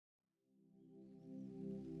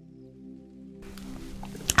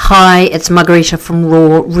Hi, it's Margarita from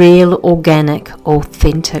Raw, Real, Organic,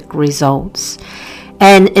 Authentic Results.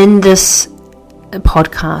 And in this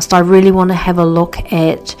podcast, I really want to have a look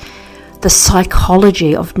at the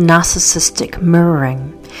psychology of narcissistic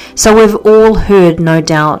mirroring. So we've all heard, no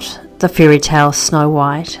doubt, the fairy tale Snow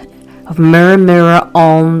White, of mirror, mirror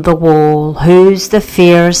on the wall, who's the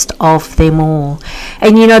fairest of them all?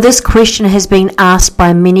 And this question has been asked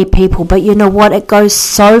by many people, but you know what? It goes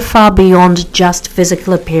so far beyond just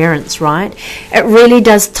physical appearance, right? It really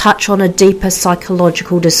does touch on a deeper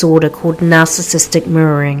psychological disorder called narcissistic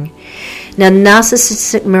mirroring. Now,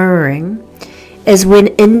 narcissistic mirroring is when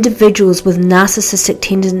individuals with narcissistic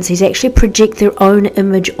tendencies actually project their own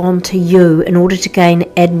image onto you in order to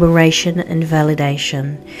gain admiration and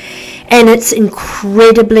validation. And it's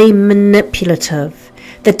incredibly manipulative.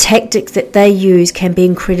 The tactics that they use can be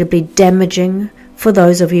incredibly damaging for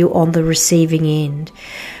those of you on the receiving end.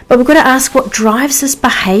 But we've got to ask what drives this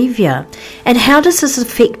behavior, and how does this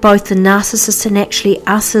affect both the narcissist and actually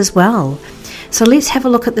us as well? So let's have a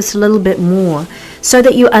look at this a little bit more so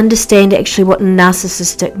that you understand actually what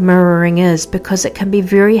narcissistic mirroring is, because it can be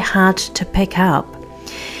very hard to pick up.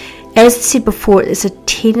 As I said before, it's a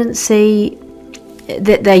tendency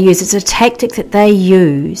that they use. It's a tactic that they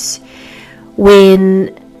use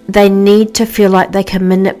when they need to feel like they can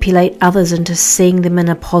manipulate others into seeing them in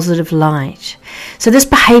a positive light. So this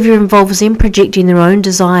behavior involves them projecting their own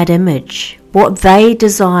desired image, what they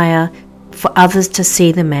desire for others to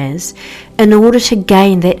see them as, in order to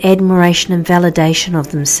gain that admiration and validation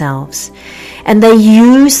of themselves. And they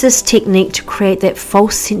use this technique to create that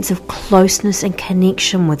false sense of closeness and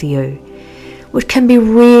connection with you, which can be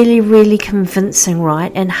really, really convincing,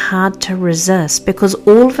 right? And hard to resist, because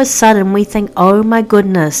all of a sudden we think, oh my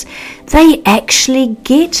goodness, they actually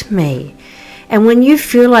get me. And when you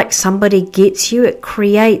feel like somebody gets you, it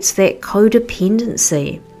creates that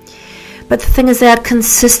codependency. But the thing is, they are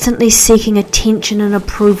consistently seeking attention and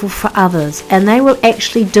approval for others, and they will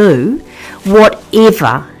actually do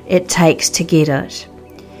whatever it takes to get it.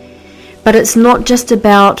 But it's not just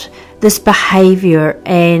about this behavior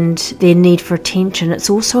and their need for attention, it's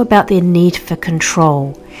also about their need for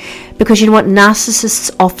control. Because you know what,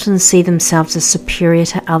 narcissists often see themselves as superior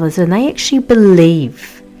to others, and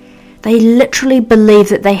they literally believe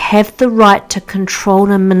that they have the right to control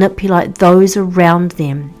and manipulate those around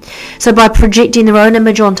them. So by projecting their own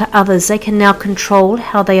image onto others, they can now control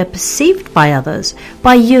how they are perceived by others,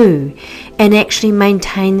 by you, and actually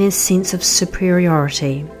maintain their sense of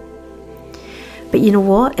superiority. But you know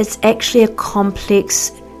what? It's actually a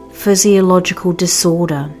complex physiological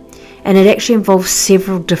disorder, and it actually involves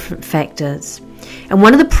several different factors. And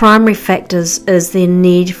one of the primary factors is their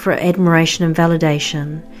need for admiration and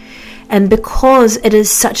validation. And because it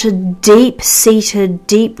is such a deep-seated,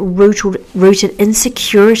 deep-rooted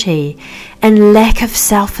insecurity and lack of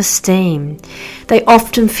self-esteem, they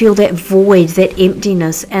often feel that void, that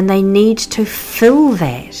emptiness, and they need to fill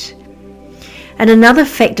that. And another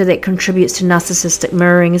factor that contributes to narcissistic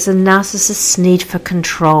mirroring is the narcissist's need for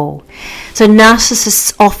control. So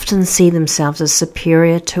narcissists often see themselves as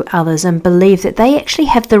superior to others and believe that they actually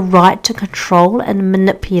have the right to control and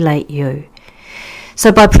manipulate you.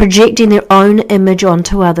 So by projecting their own image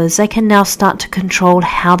onto others, they can now start to control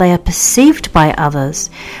how they are perceived by others,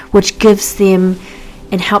 which gives them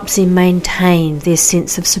and helps them maintain their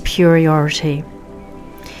sense of superiority.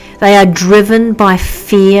 They are driven by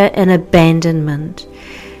fear and abandonment.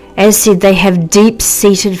 As said, they have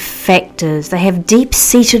deep-seated factors. They have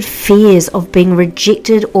deep-seated fears of being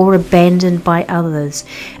rejected or abandoned by others.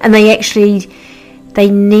 And they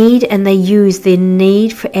need and they use their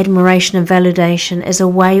need for admiration and validation as a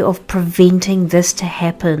way of preventing this to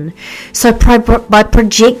happen. So by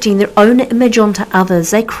projecting their own image onto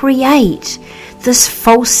others, they create this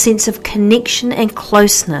false sense of connection and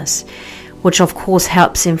closeness, which of course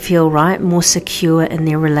helps them feel more secure in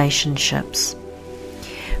their relationships.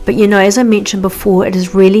 But as I mentioned before, it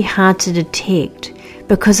is really hard to detect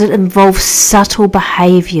because it involves subtle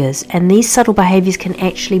behaviors, and these subtle behaviors can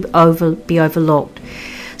actually be overlooked.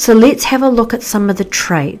 So let's have a look at some of the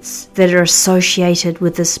traits that are associated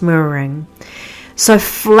with this mirroring. So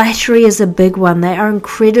flattery is a big one. They are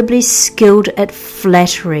incredibly skilled at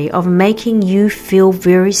flattery, of making you feel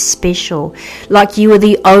very special, like you are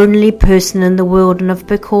the only person in the world. And of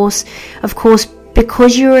course,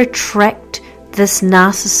 because you attract this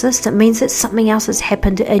narcissist, it means that something else has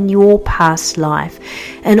happened in your past life.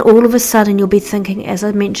 And all of a sudden you'll be thinking, as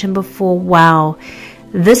I mentioned before, wow,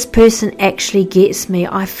 this person actually gets me.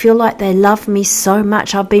 I feel like they love me so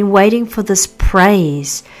much. I've been waiting for this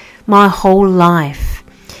praise my whole life.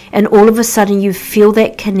 and all of a sudden you feel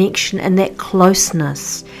that connection and that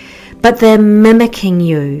closeness, but they're mimicking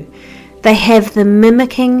you. They have the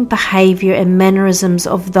mimicking behavior and mannerisms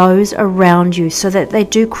of those around you, so that they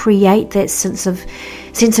do create that sense of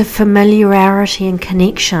familiarity and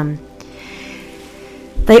connection.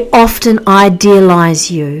 They often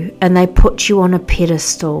idealize you and they put you on a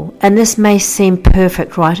pedestal, and this may seem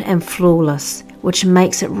perfect, right, and flawless, which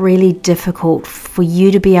makes it really difficult for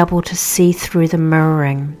you to be able to see through the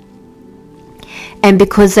mirroring. And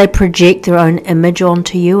because they project their own image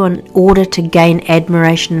onto you in order to gain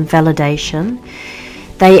admiration and validation,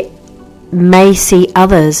 they may see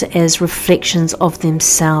others as reflections of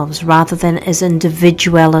themselves rather than as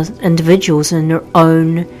individuals in their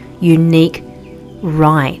own unique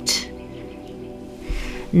right.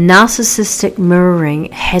 Narcissistic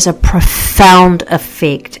mirroring has a profound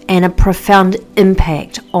effect and a profound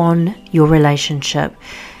impact on your relationship.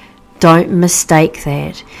 Don't mistake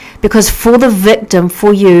that, because for the victim,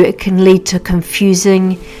 for you, it can lead to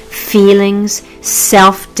confusing feelings,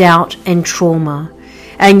 self-doubt and trauma.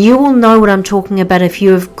 And you will know what I'm talking about if you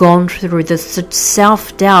have gone through this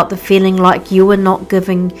self-doubt, the feeling like you are not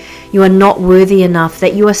worthy enough,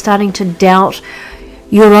 that you are starting to doubt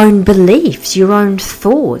your own beliefs, your own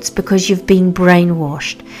thoughts, because you've been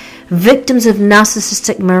brainwashed. Victims of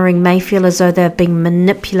narcissistic mirroring may feel as though they're being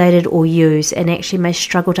manipulated or used, and actually may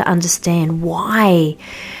struggle to understand why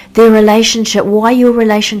your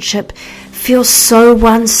relationship feels so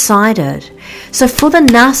one-sided. So for the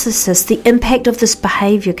narcissist, the impact of this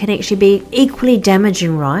behavior can actually be equally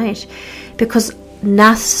damaging, right? Because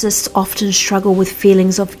narcissists often struggle with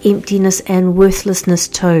feelings of emptiness and worthlessness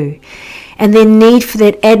too. And their need for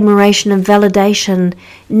that admiration and validation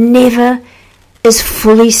never is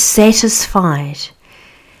fully satisfied.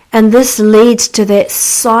 And this leads to that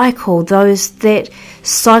cycle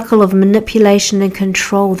of manipulation and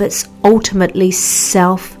control that's ultimately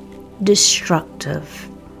self-destructive.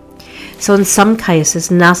 So in some cases,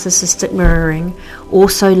 narcissistic mirroring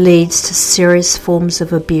also leads to serious forms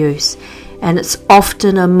of abuse. And it's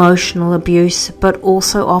often emotional abuse, but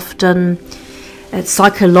also often it's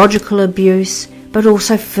psychological abuse, but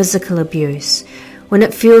also physical abuse. When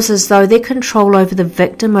it feels as though their control over the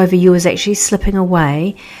victim, over you, is actually slipping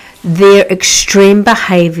away, their extreme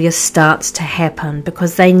behavior starts to happen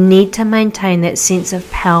because they need to maintain that sense of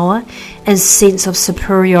power and sense of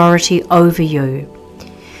superiority over you.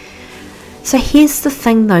 So here's the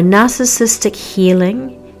thing though, narcissistic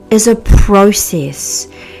healing is a process.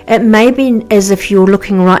 It may be as if you're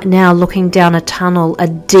looking down a tunnel, a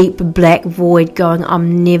deep black void, going,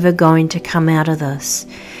 I'm never going to come out of this.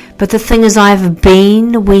 But the thing is, I've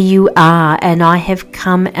been where you are and I have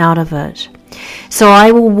come out of it. So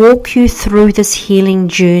I will walk you through this healing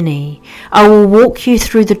journey. I will walk you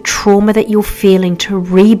through the trauma that you're feeling to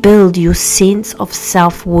rebuild your sense of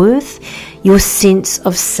self-worth, your sense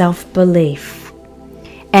of self-belief.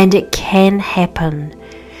 And it can happen.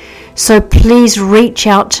 So please reach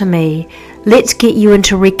out to me. Let's get you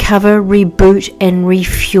into recover, reboot and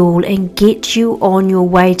refuel and get you on your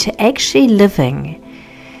way to actually living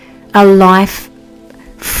a life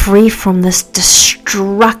free from this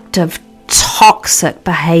destructive, toxic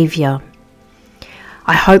behavior.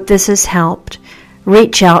 I hope this has helped.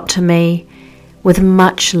 Reach out to me with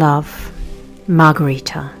much love.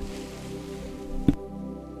 Margarita.